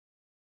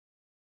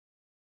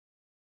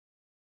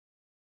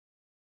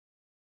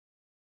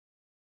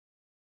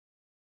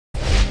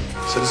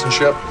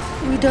Citizenship?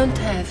 We don't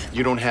have.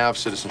 You don't have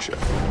citizenship.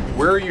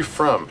 Where are you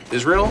from?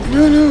 Israel?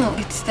 No.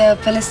 It's the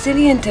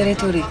Palestinian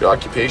territory. Your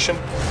occupation?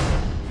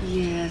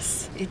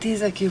 Yes, it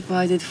is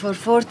occupied for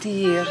 40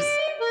 years.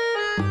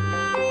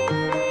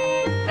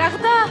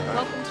 Ragda,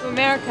 welcome to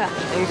America.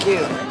 Thank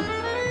you.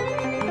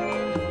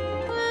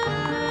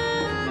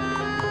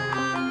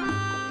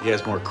 He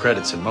has more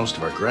credits than most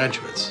of our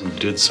graduates. You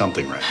did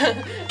something right.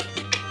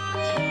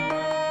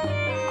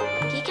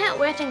 He can't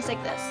wear things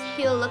like this.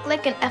 He'll look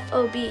like an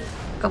FOB.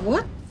 A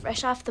what?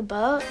 Fresh off the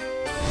boat.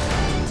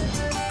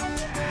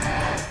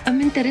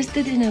 I'm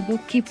interested in a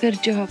bookkeeper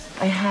job.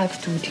 I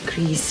have 2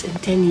 degrees and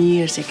 10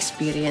 years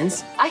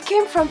experience. I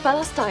came from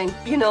Palestine.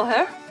 You know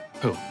her?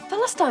 Who?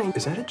 Palestine.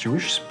 Is that a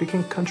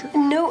Jewish-speaking country?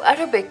 No,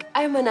 Arabic.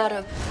 I'm an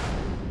Arab.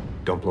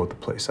 Don't blow the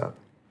place up.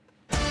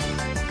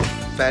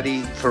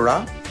 Fatty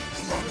Farah?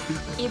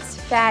 It's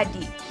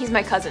Fadi. He's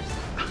my cousin.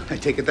 I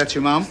take it that's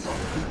your mom?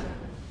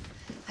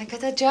 I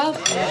got a job.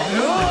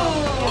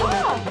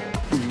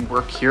 You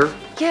work here?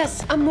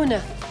 Yes, I'm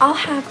Muna. I'll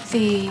have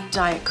the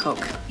Diet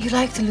Coke. You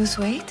like to lose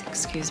weight?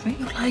 Excuse me?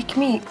 You like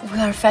me. We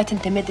are fat in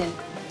the middle.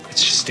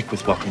 Let's just stick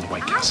with welcome to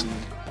White Castle.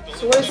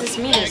 So what does this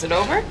mean? Is it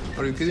over?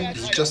 Are you kidding?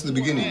 It's just the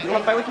beginning. You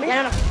want to fight with me?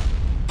 No.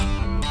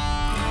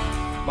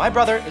 My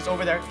brother is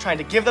over there trying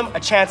to give them a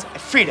chance at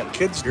freedom.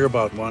 Kids hear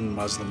about one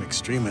Muslim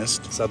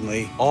extremist.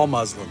 Suddenly, all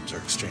Muslims are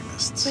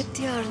extremists. But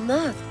they are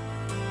not.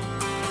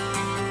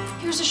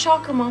 Here's a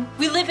shocker, Mom.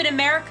 We live in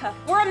America.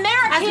 We're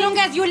Americans. As long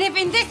as you live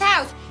in this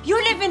house,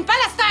 you live in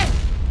Palestine.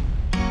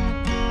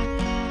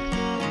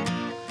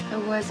 I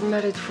was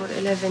married for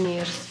 11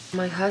 years.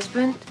 My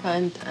husband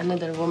and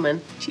another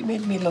woman. She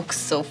made me look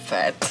so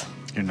fat.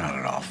 You're not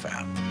at all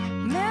fat.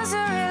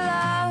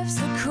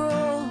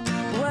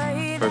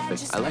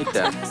 Perfect. I like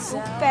that.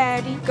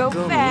 Go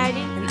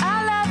fatty.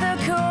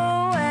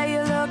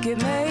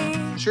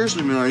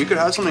 Seriously, Miller, you could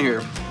have something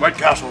here. White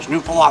Castle's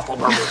new falafel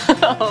burger.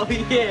 Oh,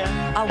 yeah.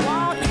 I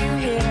want you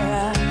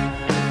here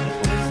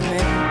with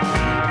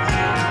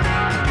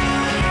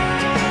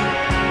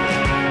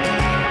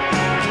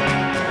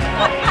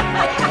me.